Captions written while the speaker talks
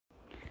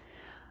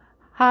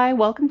Hi,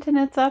 welcome to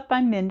Knits Up.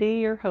 I'm Mindy,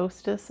 your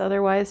hostess,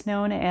 otherwise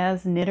known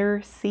as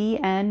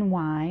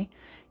KnitterCNY.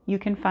 You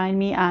can find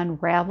me on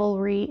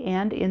Ravelry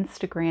and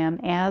Instagram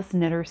as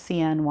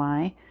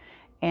KnitterCNY,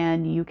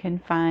 and you can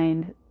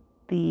find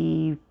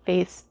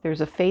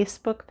there's a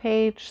Facebook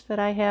page that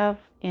I have,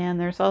 and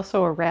there's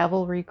also a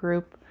Ravelry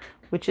group,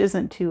 which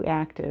isn't too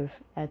active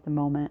at the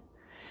moment.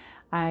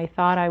 I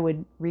thought I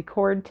would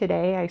record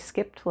today. I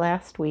skipped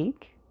last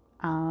week,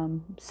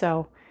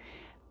 so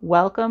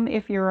welcome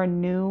if you're a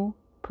new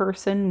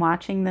person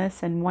watching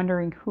this and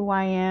wondering who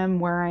I am,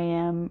 where I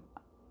am,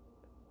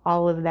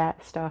 all of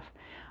that stuff.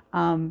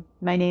 My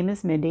name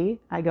is Mindy.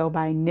 I go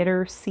by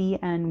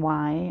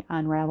KnitterCNY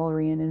on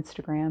Ravelry and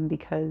Instagram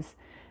because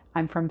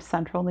I'm from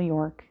Central New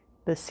York,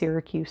 the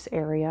Syracuse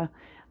area.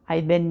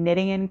 I've been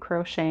knitting and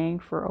crocheting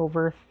for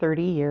over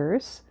 30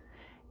 years,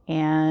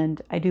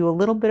 and I do a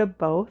little bit of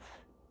both.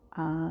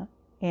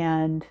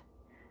 And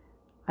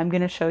I'm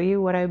going to show you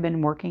what I've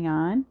been working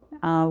on,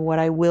 what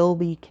I will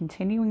be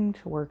continuing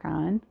to work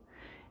on,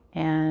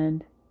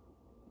 and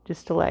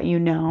just to let you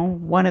know,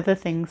 one of the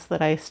things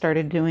that I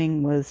started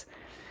doing was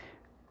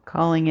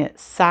calling it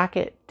Sock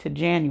It to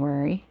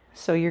January.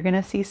 So you're going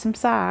to see some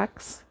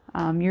socks.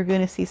 You're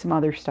going to see some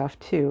other stuff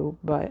too,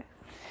 but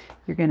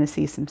you're going to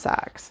see some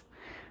socks.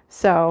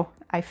 So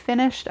I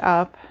finished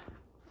up,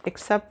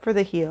 except for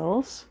the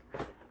heels,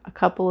 a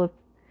couple of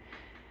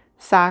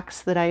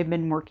socks that I've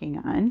been working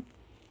on.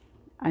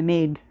 I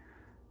made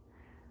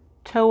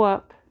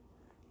toe-up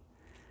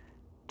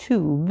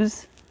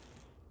tubes,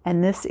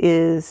 and this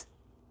is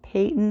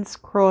Peyton's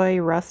Croy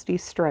Rusty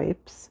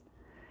Stripes,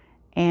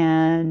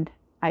 and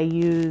I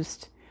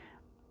used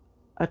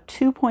a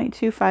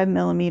 2.25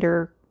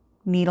 millimeter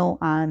needle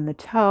on the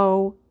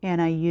toe, and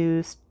I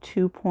used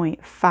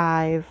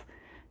 2.5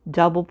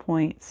 double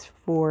points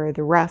for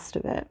the rest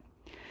of it.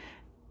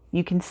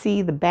 You can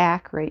see the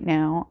back right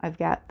now. I've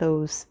got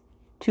those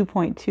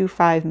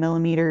 2.25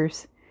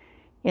 millimeters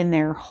in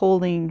there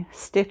holding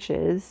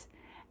stitches,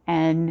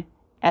 and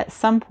at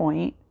some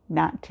point,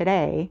 not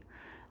today,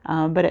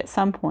 but at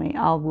some point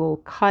I will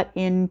cut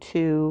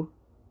into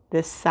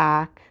this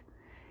sock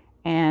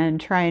and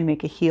try and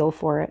make a heel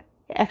for it.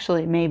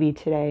 Actually, maybe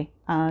today,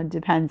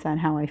 depends on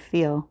how I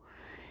feel.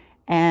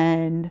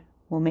 And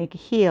we'll make a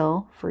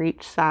heel for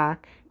each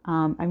sock.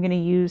 I'm going to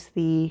use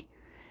I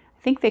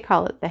think they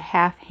call it the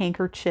Half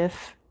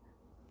Handkerchief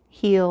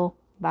heel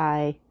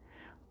by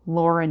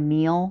Laura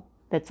Neal,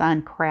 that's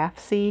on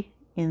Craftsy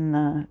in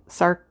the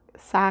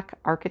sock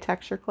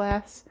architecture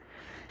class.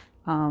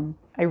 I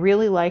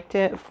really liked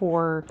it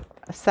for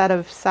a set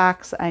of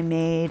socks I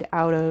made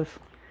out of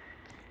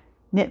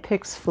Knit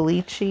Picks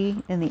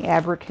Felici in the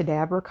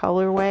Abracadabra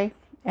colorway,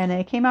 and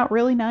it came out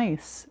really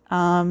nice.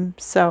 And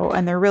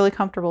they're really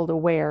comfortable to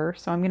wear,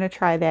 so I'm going to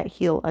try that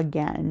heel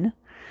again.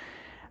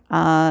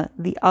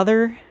 The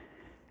other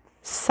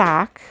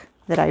sock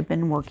that I've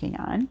been working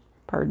on,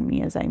 pardon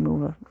me as I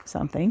move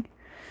something,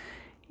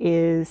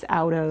 is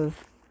out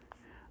of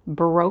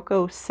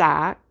Barocco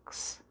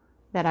socks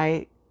that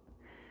I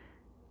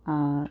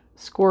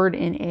scored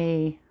in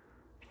a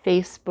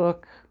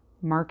Facebook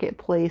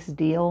marketplace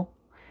deal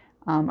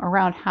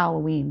around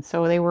Halloween.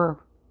 So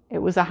it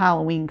was a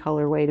Halloween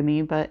colorway to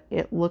me, but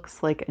it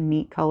looks like a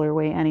neat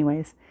colorway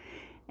anyways.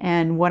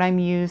 And what I'm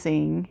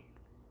using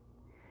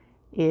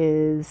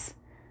is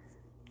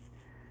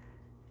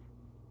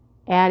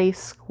Addy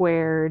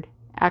squared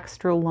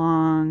extra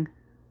long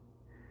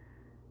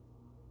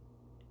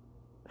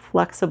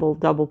flexible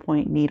double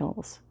point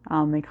needles.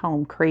 They call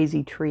them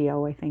Crazy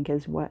Trio, I think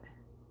is what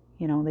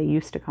they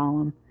used to call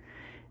them,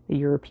 the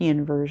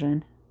European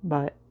version.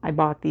 But I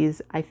bought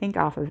these, I think,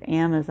 off of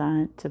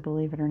Amazon, to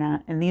believe it or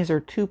not. And these are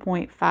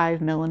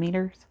 2.5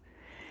 millimeters.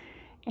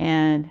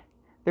 And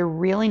they're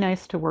really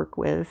nice to work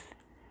with.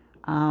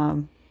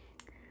 They're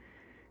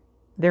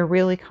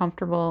really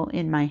comfortable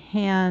in my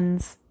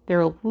hands.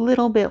 They're a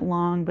little bit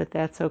long, but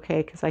that's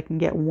okay because I can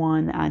get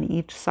one on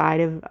each side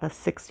of a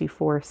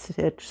 64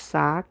 stitch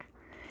sock.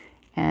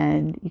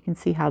 And you can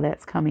see how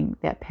that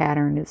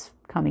pattern is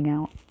coming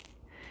out.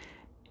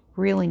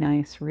 Really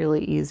nice,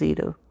 really easy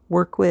to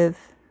work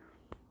with.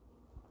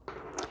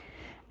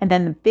 And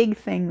then the big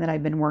thing that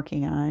I've been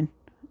working on,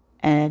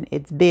 and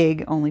it's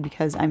big only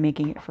because I'm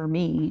making it for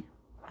me,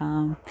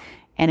 and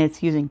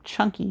it's using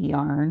chunky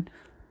yarn,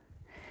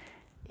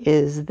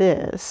 is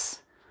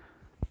this,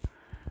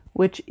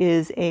 which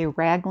is a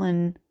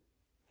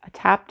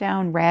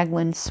top-down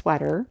Raglan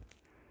sweater.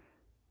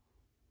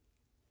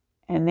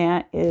 And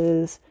that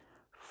is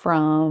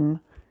from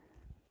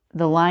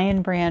the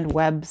Lion Brand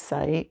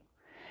website.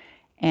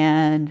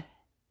 And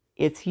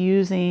it's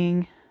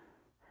using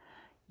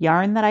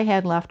yarn that I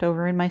had left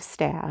over in my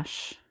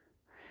stash.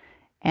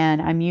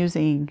 And I'm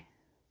using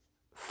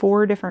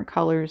 4 different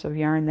colors of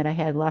yarn that I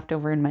had left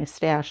over in my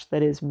stash.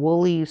 That is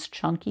Woolly's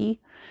Chunky,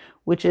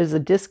 which is a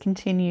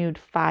discontinued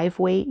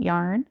 5-weight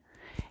yarn.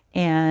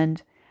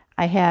 And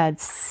I had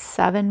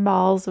 7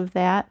 balls of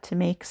that to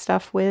make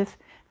stuff with.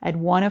 I had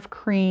 1 of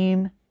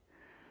cream,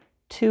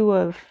 2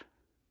 of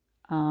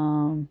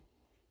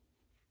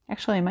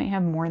Actually, I might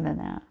have more than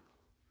that.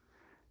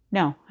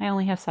 No, I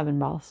only have 7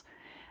 balls.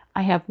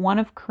 I have 1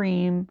 of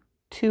cream,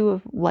 2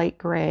 of light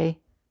gray.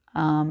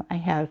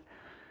 I have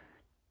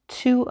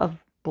 2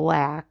 of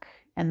black,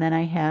 and then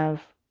I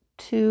have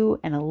 2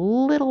 and a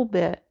little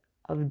bit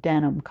of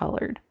denim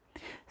colored.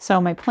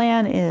 So my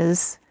plan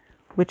is,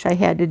 which I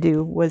had to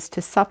do, was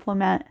to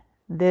supplement.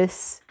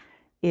 This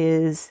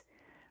is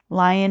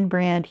Lion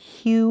brand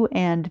Hue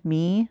and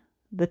Me.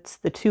 That's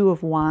the 2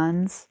 of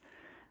Wands.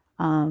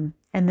 And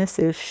this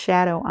is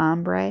Shadow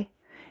Ombre.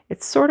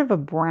 It's sort of a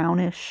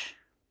brownish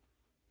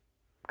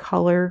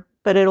color,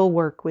 but it'll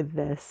work with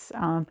this.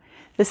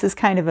 This is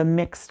kind of a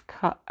mixed,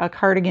 a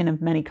cardigan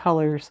of many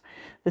colors.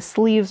 The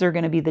sleeves are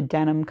going to be the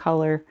denim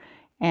color,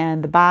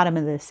 and the bottom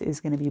of this is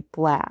going to be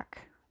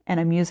black. And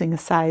I'm using a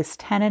size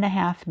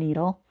 10.5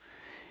 needle.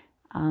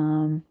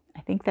 I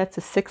think that's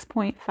a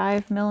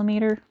 6.5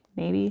 millimeter,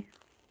 maybe.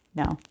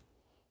 No.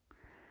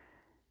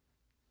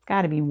 It's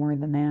got to be more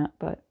than that,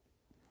 but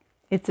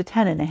it's a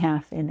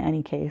 10.5 in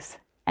any case.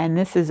 And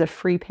this is a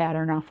free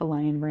pattern off of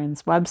Lion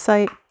Brand's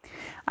website.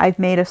 I've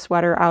made a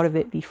sweater out of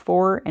it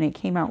before, and it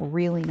came out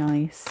really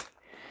nice.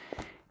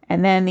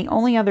 And then the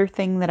only other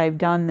thing that I've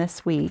done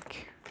this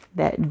week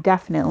that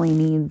definitely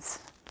needs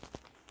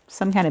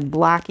some kind of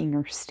blocking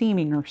or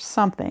steaming or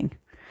something,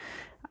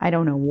 I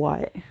don't know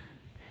what,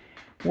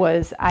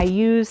 was I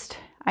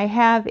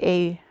have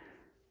a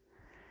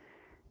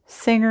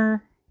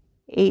Singer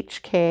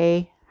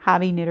HK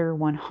Hobby Knitter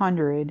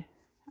 100,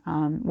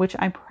 which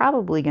I'm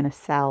probably going to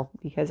sell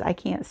because I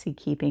can't see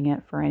keeping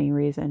it for any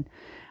reason.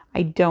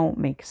 I don't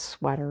make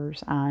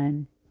sweaters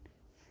on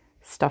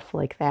stuff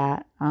like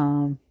that.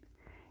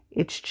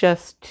 It's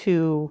just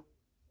too,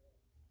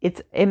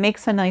 it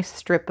makes a nice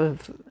strip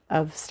of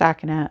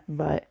stockinette,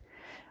 but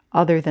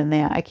other than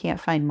that, I can't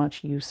find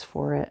much use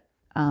for it.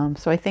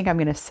 So I think I'm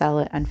going to sell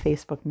it on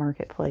Facebook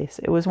Marketplace.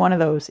 It was one of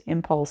those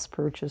impulse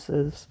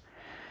purchases.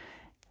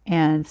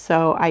 And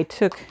so I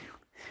took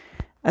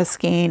a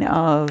skein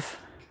of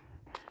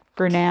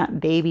Bernat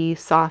Baby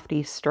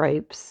Softy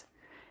stripes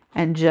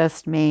and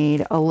just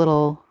made a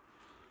little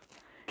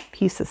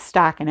piece of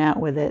stockinette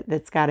with it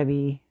that's got to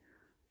be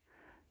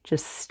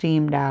just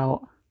steamed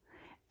out.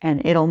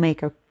 And it'll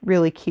make a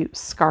really cute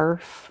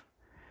scarf.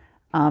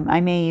 I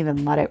may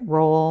even let it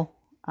roll.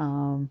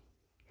 And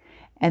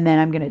then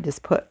I'm going to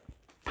just put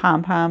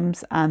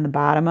pom-poms on the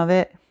bottom of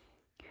it,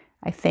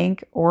 I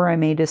think. Or I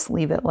may just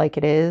leave it like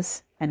it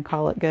is and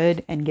call it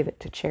good and give it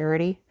to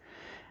charity.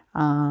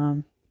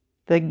 The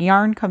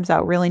yarn comes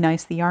out really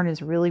nice. The yarn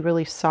is really,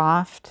 really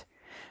soft.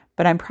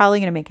 But I'm probably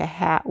going to make a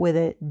hat with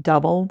it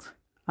doubled.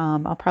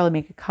 I'll probably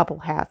make a couple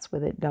hats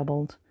with it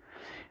doubled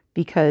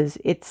because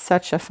it's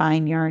such a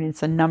fine yarn.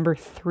 It's a number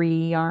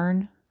 3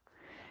 yarn.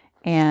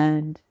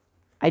 And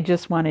I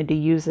just wanted to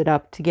use it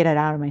up to get it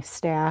out of my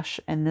stash.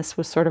 And this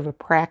was sort of a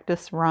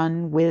practice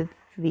run with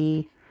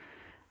the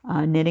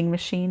knitting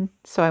machine.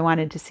 So I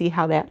wanted to see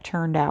how that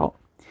turned out.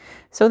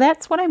 So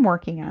that's what I'm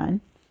working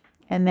on.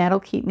 And that'll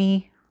keep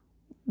me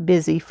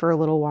busy for a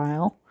little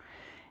while.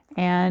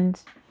 And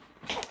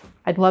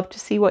I'd love to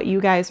see what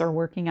you guys are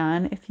working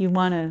on. If you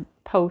want to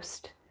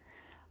post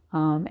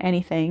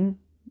anything,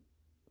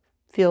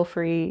 feel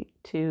free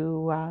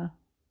to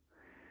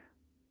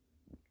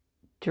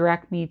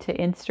direct me to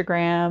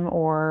Instagram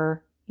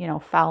or,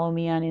 follow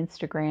me on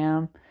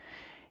Instagram.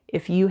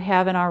 If you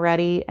haven't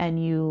already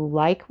and you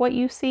like what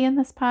you see in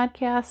this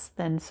podcast,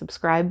 then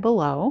subscribe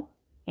below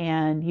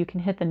and you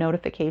can hit the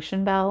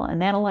notification bell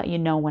and that'll let you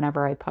know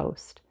whenever I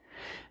post.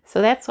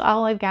 So that's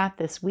all I've got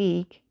this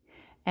week.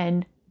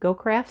 And go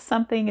craft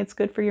something. It's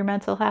good for your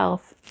mental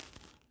health.